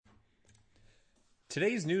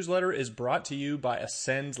Today's newsletter is brought to you by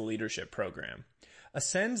Ascend's Leadership Program.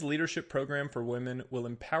 Ascend's Leadership Program for Women will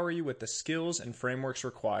empower you with the skills and frameworks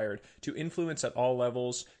required to influence at all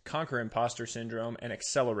levels, conquer imposter syndrome, and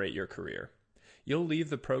accelerate your career. You'll leave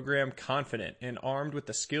the program confident and armed with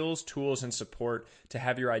the skills, tools, and support to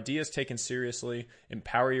have your ideas taken seriously,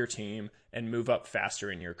 empower your team, and move up faster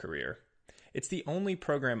in your career. It's the only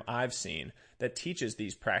program I've seen that teaches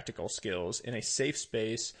these practical skills in a safe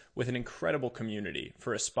space with an incredible community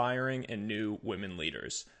for aspiring and new women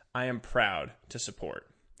leaders. I am proud to support.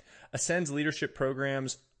 Ascend's Leadership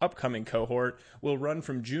Program's upcoming cohort will run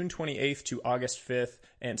from June 28th to August 5th,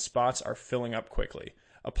 and spots are filling up quickly.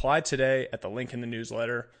 Apply today at the link in the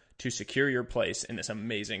newsletter to secure your place in this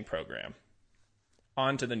amazing program.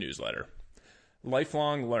 On to the newsletter.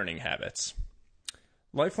 Lifelong learning habits.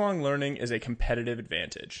 Lifelong learning is a competitive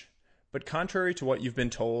advantage, but contrary to what you've been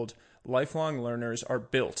told, lifelong learners are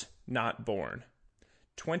built, not born.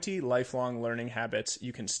 20 lifelong learning habits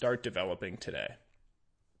you can start developing today.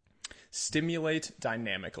 Stimulate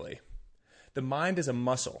dynamically. The mind is a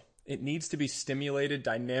muscle. It needs to be stimulated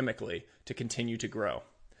dynamically to continue to grow.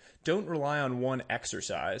 Don't rely on one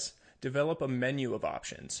exercise. Develop a menu of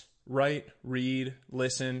options. Write, read,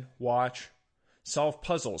 listen, watch. Solve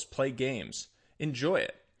puzzles, play games. Enjoy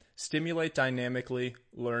it. Stimulate dynamically,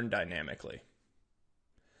 learn dynamically.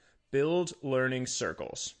 Build learning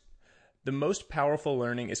circles. The most powerful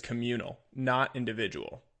learning is communal, not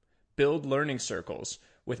individual. Build learning circles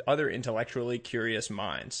with other intellectually curious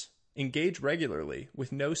minds. Engage regularly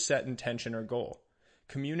with no set intention or goal.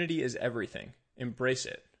 Community is everything. Embrace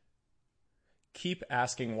it. Keep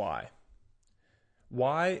asking why.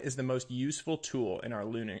 Why is the most useful tool in our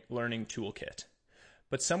learning toolkit.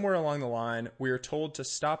 But somewhere along the line, we are told to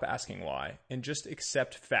stop asking why and just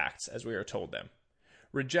accept facts as we are told them.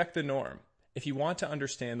 Reject the norm. If you want to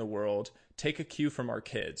understand the world, take a cue from our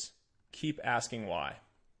kids. Keep asking why.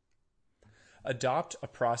 Adopt a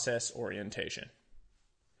process orientation.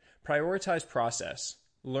 Prioritize process.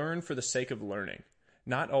 Learn for the sake of learning,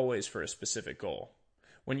 not always for a specific goal.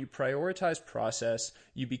 When you prioritize process,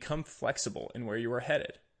 you become flexible in where you are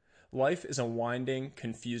headed. Life is a winding,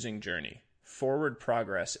 confusing journey. Forward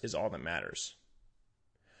progress is all that matters.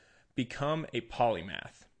 Become a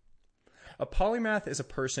polymath. A polymath is a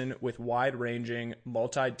person with wide-ranging,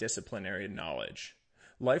 multidisciplinary knowledge.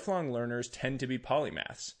 Lifelong learners tend to be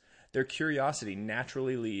polymaths. Their curiosity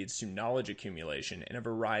naturally leads to knowledge accumulation in a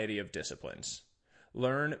variety of disciplines.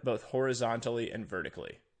 Learn both horizontally and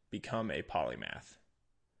vertically. Become a polymath.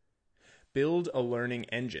 Build a learning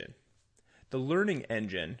engine. The learning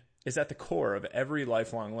engine is at the core of every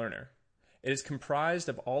lifelong learner. It is comprised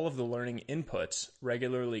of all of the learning inputs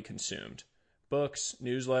regularly consumed: books,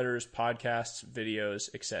 newsletters, podcasts, videos,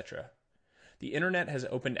 etc. The internet has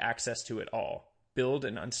opened access to it all. Build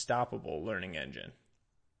an unstoppable learning engine.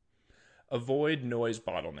 Avoid noise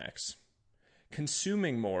bottlenecks.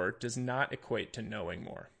 Consuming more does not equate to knowing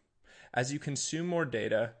more. As you consume more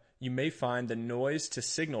data, you may find the noise to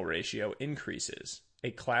signal ratio increases. A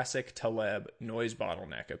classic Taleb noise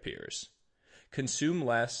bottleneck appears. Consume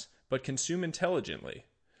less, but consume intelligently.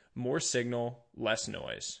 More signal, less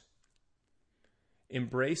noise.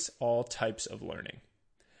 Embrace all types of learning.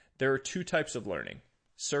 There are two types of learning: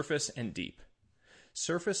 surface and deep.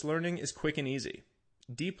 Surface learning is quick and easy.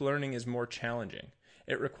 Deep learning is more challenging.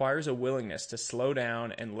 It requires a willingness to slow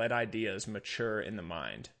down and let ideas mature in the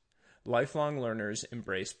mind. Lifelong learners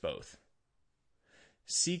embrace both.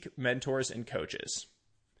 Seek mentors and coaches.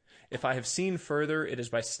 If I have seen further, it is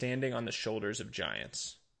by standing on the shoulders of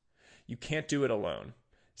giants. You can't do it alone.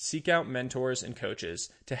 Seek out mentors and coaches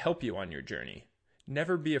to help you on your journey.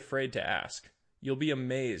 Never be afraid to ask. You'll be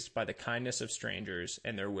amazed by the kindness of strangers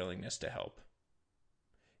and their willingness to help.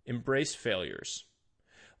 Embrace failures.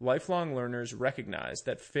 Lifelong learners recognize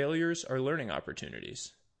that failures are learning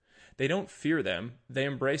opportunities. They don't fear them, they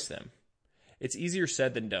embrace them. It's easier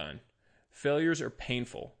said than done. Failures are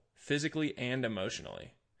painful, physically and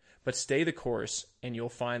emotionally. But stay the course and you'll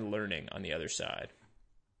find learning on the other side.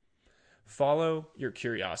 Follow your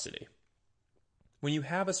curiosity. When you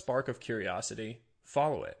have a spark of curiosity,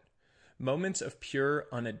 follow it. Moments of pure,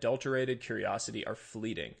 unadulterated curiosity are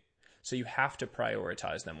fleeting, so you have to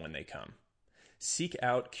prioritize them when they come. Seek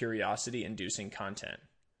out curiosity-inducing content,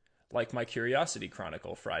 like my Curiosity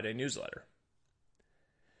Chronicle Friday newsletter.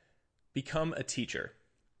 Become a teacher.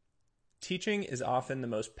 Teaching is often the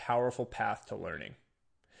most powerful path to learning.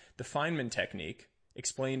 The Feynman technique,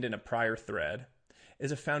 explained in a prior thread,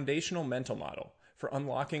 is a foundational mental model for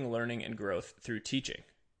unlocking learning and growth through teaching.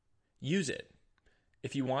 Use it.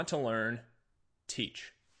 If you want to learn,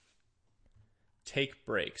 teach. Take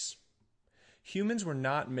breaks. Humans were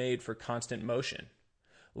not made for constant motion.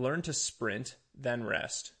 Learn to sprint, then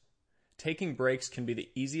rest. Taking breaks can be the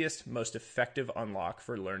easiest, most effective unlock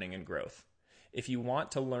for learning and growth. If you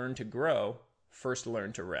want to learn to grow, first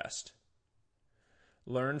learn to rest.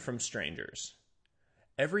 Learn from strangers.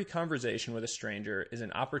 Every conversation with a stranger is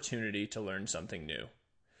an opportunity to learn something new.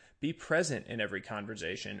 Be present in every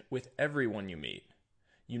conversation with everyone you meet.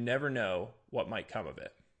 You never know what might come of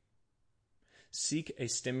it. Seek a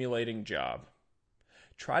stimulating job.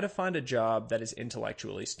 Try to find a job that is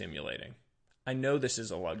intellectually stimulating. I know this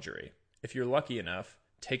is a luxury. If you're lucky enough,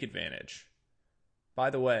 take advantage.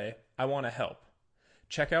 By the way, I want to help.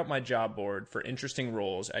 Check out my job board for interesting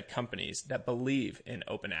roles at companies that believe in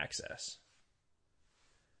open access.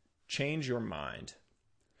 Change your mind.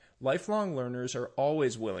 Lifelong learners are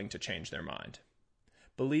always willing to change their mind.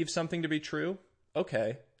 Believe something to be true?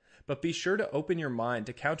 Okay, but be sure to open your mind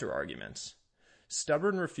to counter-arguments.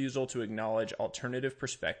 Stubborn refusal to acknowledge alternative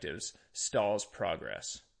perspectives stalls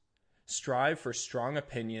progress. Strive for strong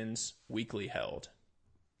opinions weakly held.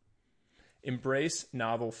 Embrace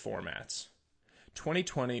novel formats.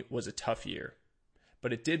 2020 was a tough year,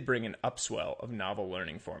 but it did bring an upswell of novel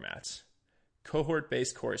learning formats.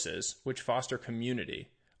 Cohort-based courses, which foster community,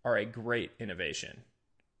 are a great innovation.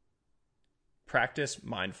 Practice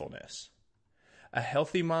mindfulness. A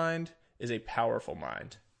healthy mind is a powerful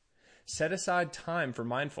mind. Set aside time for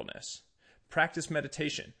mindfulness. Practice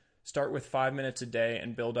meditation. Start with 5 minutes a day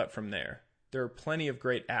and build up from there. There are plenty of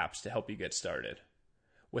great apps to help you get started.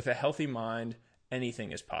 With a healthy mind,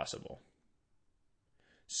 anything is possible.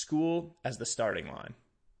 School as the starting line.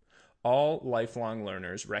 All lifelong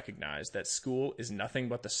learners recognize that school is nothing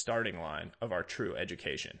but the starting line of our true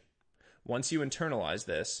education. Once you internalize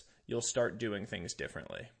this, you'll start doing things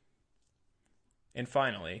differently. And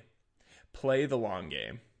finally, play the long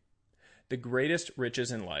game. The greatest riches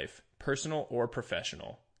in life, personal or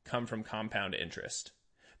professional, come from compound interest.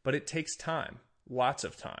 But it takes time, lots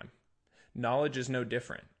of time. Knowledge is no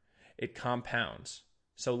different. It compounds.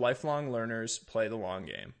 So lifelong learners play the long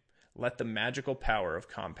game. Let the magical power of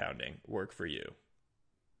compounding work for you.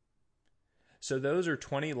 So those are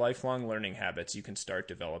 20 lifelong learning habits you can start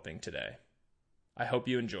developing today. I hope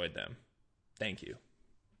you enjoyed them. Thank you.